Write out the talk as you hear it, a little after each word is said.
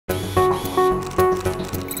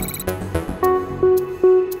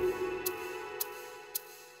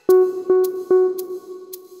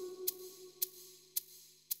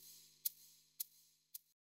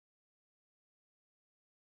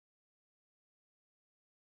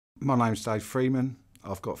My name's Dave Freeman.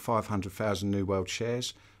 I've got 500,000 New World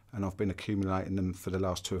shares and I've been accumulating them for the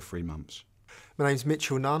last 2 or 3 months. My name's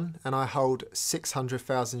Mitchell Nunn and I hold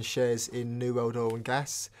 600,000 shares in New World Oil and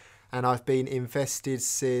Gas, and I've been invested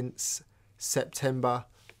since September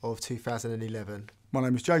of 2011. My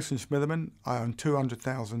name is Jason Smitherman. I own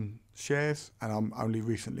 200,000 shares and I'm only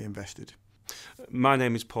recently invested. My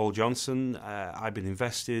name is Paul Johnson. I've been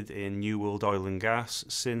invested in New World Oil and Gas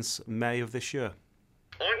since May of this year.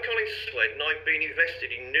 I'm Colin Sled and I've been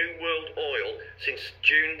invested in New World Oil since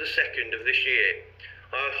June the 2nd of this year.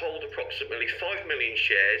 I hold approximately 5 million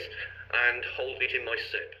shares and hold it in my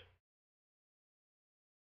SIP.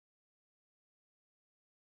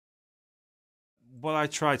 What I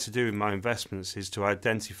try to do in my investments is to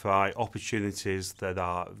identify opportunities that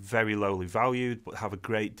are very lowly valued but have a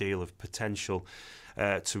great deal of potential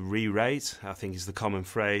to re-rate, I think is the common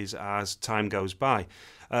phrase, as time goes by.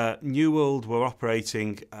 New World were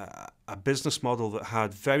operating a business model that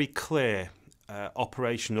had very clear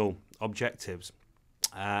operational objectives,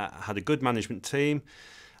 had a good management team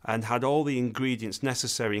and had all the ingredients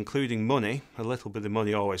necessary, including money, a little bit of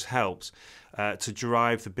money always helps, to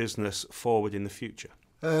drive the business forward in the future.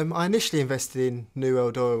 I initially invested in New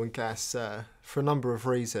World Oil and Gas for a number of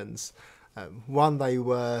reasons. One, they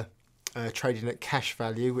were trading at cash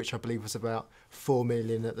value, which I believe was about 4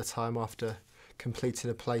 million at the time after completing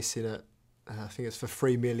a placing at, I think it's for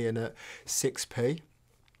 3 million at 6p.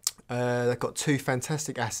 They've got 2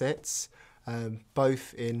 fantastic assets,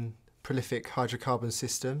 both in prolific hydrocarbon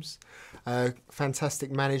systems,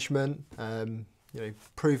 fantastic management,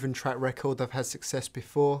 proven track record. They've had success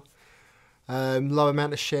before. Low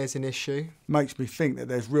amount of shares in issue. Makes me think that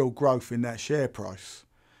there's real growth in that share price,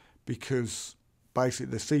 because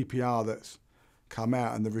basically the CPR that's come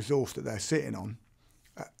out and the resource that they're sitting on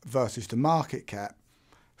versus the market cap,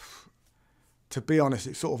 to be honest,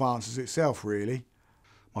 it sort of answers itself really.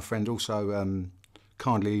 My friend also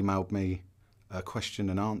kindly emailed me a question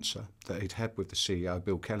and answer that he'd had with the CEO,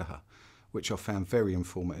 Bill Kelleher, which I found very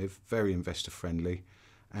informative, very investor friendly,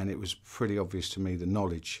 and it was pretty obvious to me the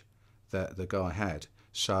knowledge that the guy had.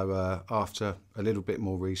 So after a little bit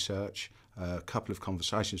more research, a couple of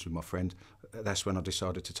conversations with my friend, that's when I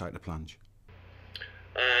decided to take the plunge.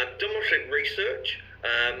 Done my research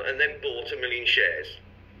and then bought 1 million shares.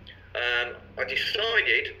 I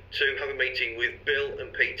decided to have a meeting with Bill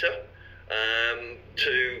and Peter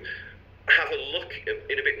to have a look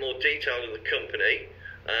in a bit more detail at the company.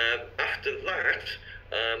 After that,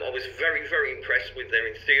 I was very, very impressed with their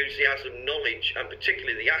enthusiasm, knowledge, and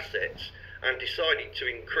particularly the assets, and decided to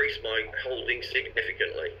increase my holding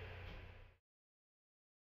significantly.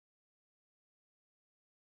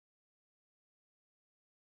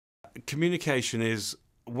 Communication is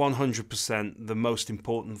 100% the most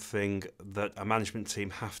important thing that a management team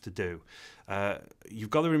have to do. You've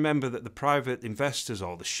got to remember that the private investors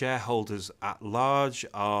or the shareholders at large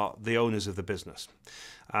are the owners of the business,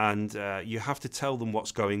 and you have to tell them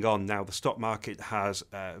what's going on. Now, the stock market has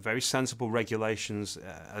very sensible regulations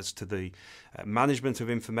as to the management of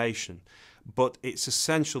information, but it's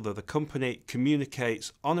essential that the company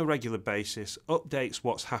communicates on a regular basis, updates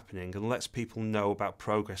what's happening, and lets people know about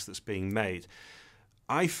progress that's being made.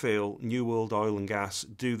 I feel New World Oil and Gas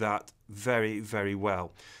do that very, very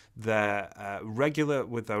well. They're regular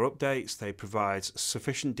with their updates, they provide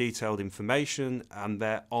sufficient detailed information, and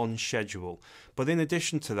they're on schedule. But in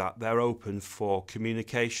addition to that, they're open for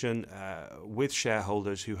communication with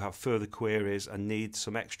shareholders who have further queries and need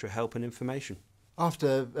some extra help and information.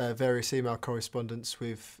 After various email correspondence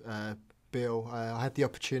with Bill, I had the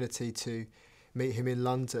opportunity to meet him in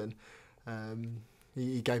London.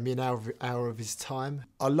 He gave me an hour of his time.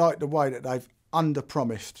 I like the way that they've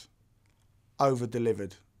under-promised,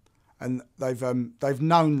 over-delivered, and they've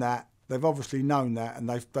known that. They've obviously known that, and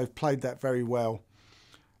they've played that very well.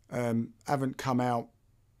 Haven't come out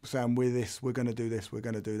saying we're going to do this, we're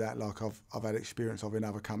going to do that, like I've had experience of in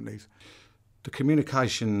other companies. The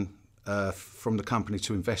communication from the company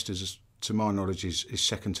to investors, to my knowledge, is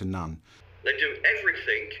second to none. They do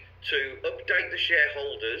everything to update the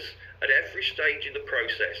shareholders at every stage in the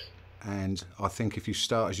process. And I think if you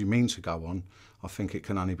start as you mean to go on, I think it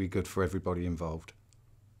can only be good for everybody involved.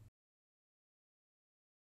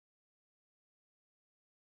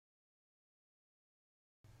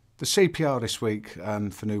 The CPR this week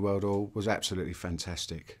for New World Oil was absolutely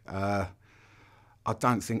fantastic. I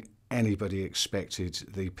don't think anybody expected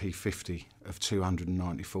the P50 of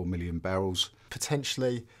 294 million barrels.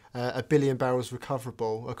 Potentially 1 billion barrels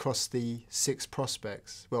recoverable across the 6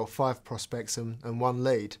 prospects, well, 5 prospects and 1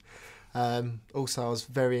 lead. Also, I was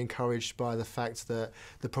very encouraged by the fact that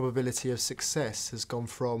the probability of success has gone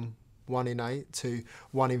from 1 in 8 to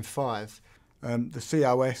 1 in 5. The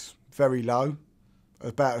COS, very low,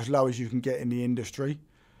 about as low as you can get in the industry.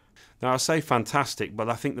 Now, I say fantastic, but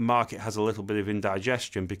I think the market has a little bit of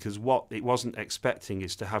indigestion, because what it wasn't expecting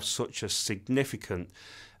is to have such a significant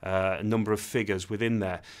number of figures within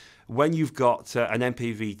there. When you've got an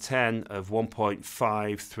NPV 10 of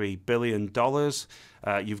 $1.53 billion,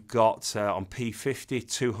 you've got on P50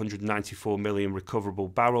 294 million recoverable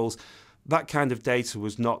barrels. That kind of data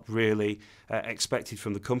was not really expected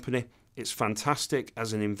from the company. It's fantastic.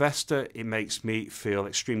 As an investor, it makes me feel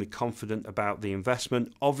extremely confident about the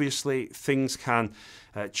investment. Obviously, things can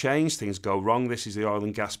change, things go wrong. This is the oil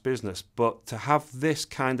and gas business. But to have this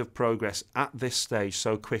kind of progress at this stage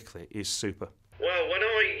so quickly is super. Well, when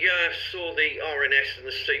I saw the RNS and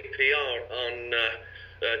the CPR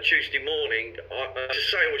on Tuesday morning, to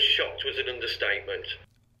say I was shocked was an understatement.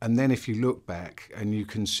 And then if you look back and you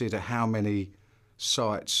consider how many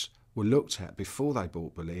sites were looked at before they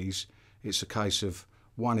bought Belize, it's a case of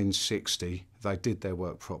 1 in 60, they did their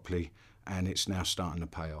work properly, and it's now starting to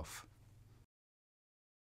pay off.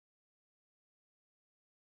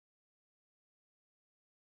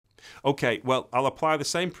 Okay, well, I'll apply the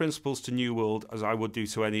same principles to New World as I would do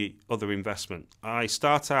to any other investment. I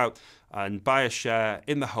start out and buy a share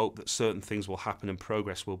in the hope that certain things will happen and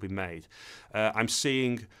progress will be made. I'm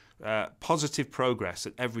seeing positive progress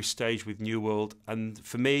at every stage with New World, and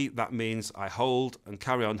for me that means I hold and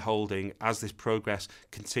carry on holding as this progress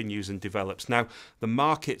continues and develops. Now, the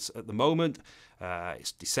markets at the moment,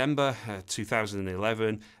 it's December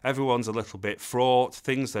 2011, everyone's a little bit fraught,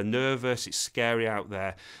 things are nervous, it's scary out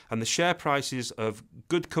there, and the share prices of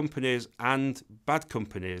good companies and bad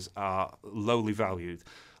companies are lowly valued,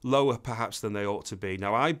 lower perhaps than they ought to be.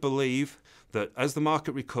 Now, I believe that as the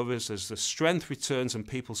market recovers, as the strength returns and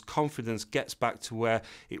people's confidence gets back to where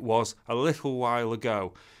it was a little while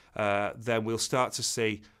ago, then we'll start to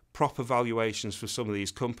see proper valuations for some of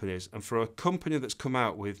these companies. And for a company that's come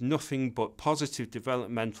out with nothing but positive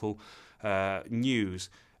developmental news,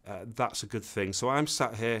 that's a good thing. So I'm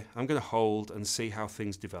sat here, I'm going to hold and see how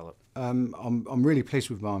things develop. I'm really pleased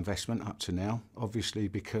with my investment up to now, obviously,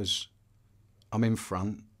 because I'm in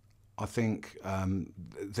front. I think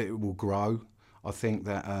that it will grow. I think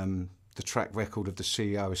that the track record of the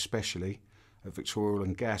CEO, especially at Victoria Oil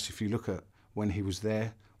and Gas, if you look at when he was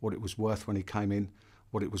there, what it was worth when he came in,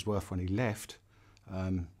 what it was worth when he left,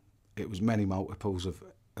 it was many multiples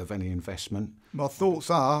of any investment. My thoughts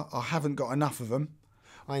are, I haven't got enough of them.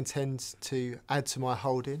 I intend to add to my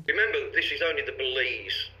holding. Remember, this is only the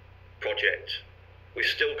Belize project. We've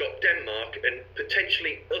still got Denmark and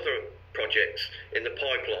potentially other projects in the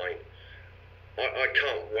pipeline. I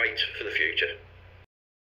can't wait for the future.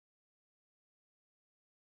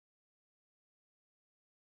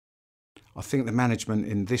 I think the management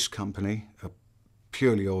in this company are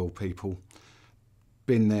purely oil people.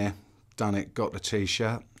 Been there, done it, got the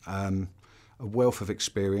T-shirt. A wealth of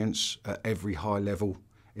experience at every high level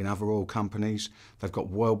in other oil companies. They've got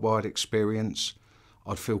worldwide experience.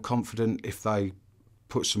 I'd feel confident if they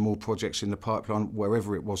put some more projects in the pipeline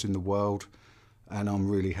wherever it was in the world, and I'm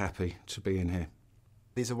really happy to be in here.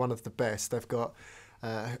 These are one of the best. They've got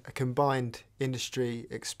a combined industry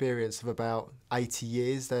experience of about 80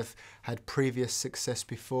 years. They've had previous success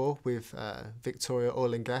before with Victoria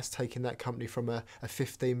Oil and Gas, taking that company from a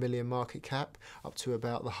 15 million market cap up to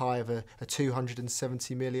about the high of a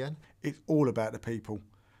 270 million. It's all about the people.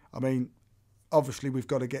 I mean, obviously we've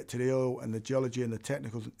got to get to the oil and the geology and the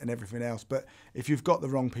technicals and everything else, but if you've got the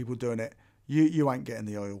wrong people doing it, you ain't getting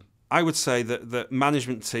the oil. I would say that the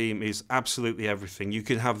management team is absolutely everything. You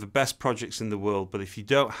can have the best projects in the world, but if you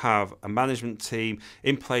don't have a management team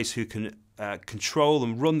in place who can control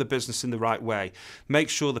and run the business in the right way, make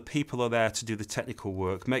sure the people are there to do the technical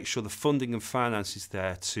work, make sure the funding and finance is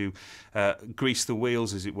there to grease the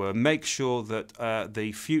wheels, as it were, make sure that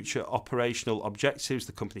the future operational objectives,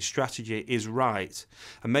 the company strategy is right,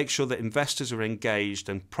 and make sure that investors are engaged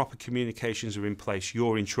and proper communications are in place,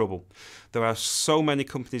 you're in trouble. There are so many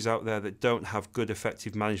companies out there that don't have good,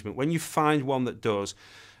 effective management. When you find one that does,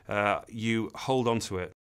 you hold on to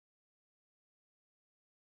it.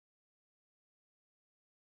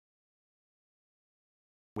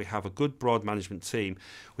 We have a good broad management team,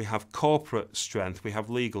 we have corporate strength, we have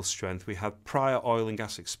legal strength, we have prior oil and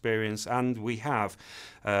gas experience, and we have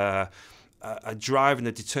a drive and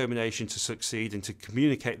a determination to succeed and to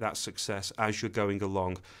communicate that success as you're going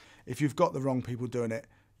along. If you've got the wrong people doing it,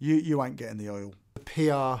 you ain't getting the oil. The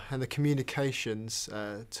PR and the communications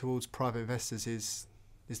towards private investors is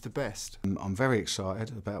the best. I'm very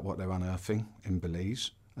excited about what they're unearthing in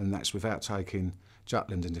Belize, and that's without taking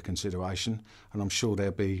Jutland into consideration, and I'm sure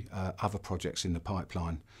there'll be other projects in the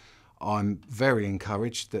pipeline. I'm very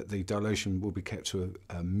encouraged that the dilution will be kept to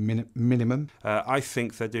a minimum. I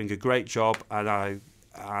think they're doing a great job, and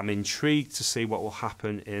I'm intrigued to see what will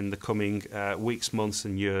happen in the coming weeks, months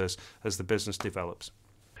and years as the business develops.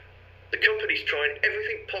 The company's trying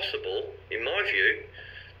everything possible, in my view,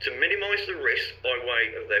 to minimise the risk by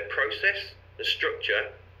way of their process and structure,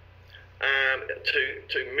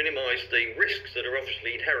 to minimise the risks that are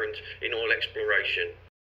obviously inherent in oil exploration.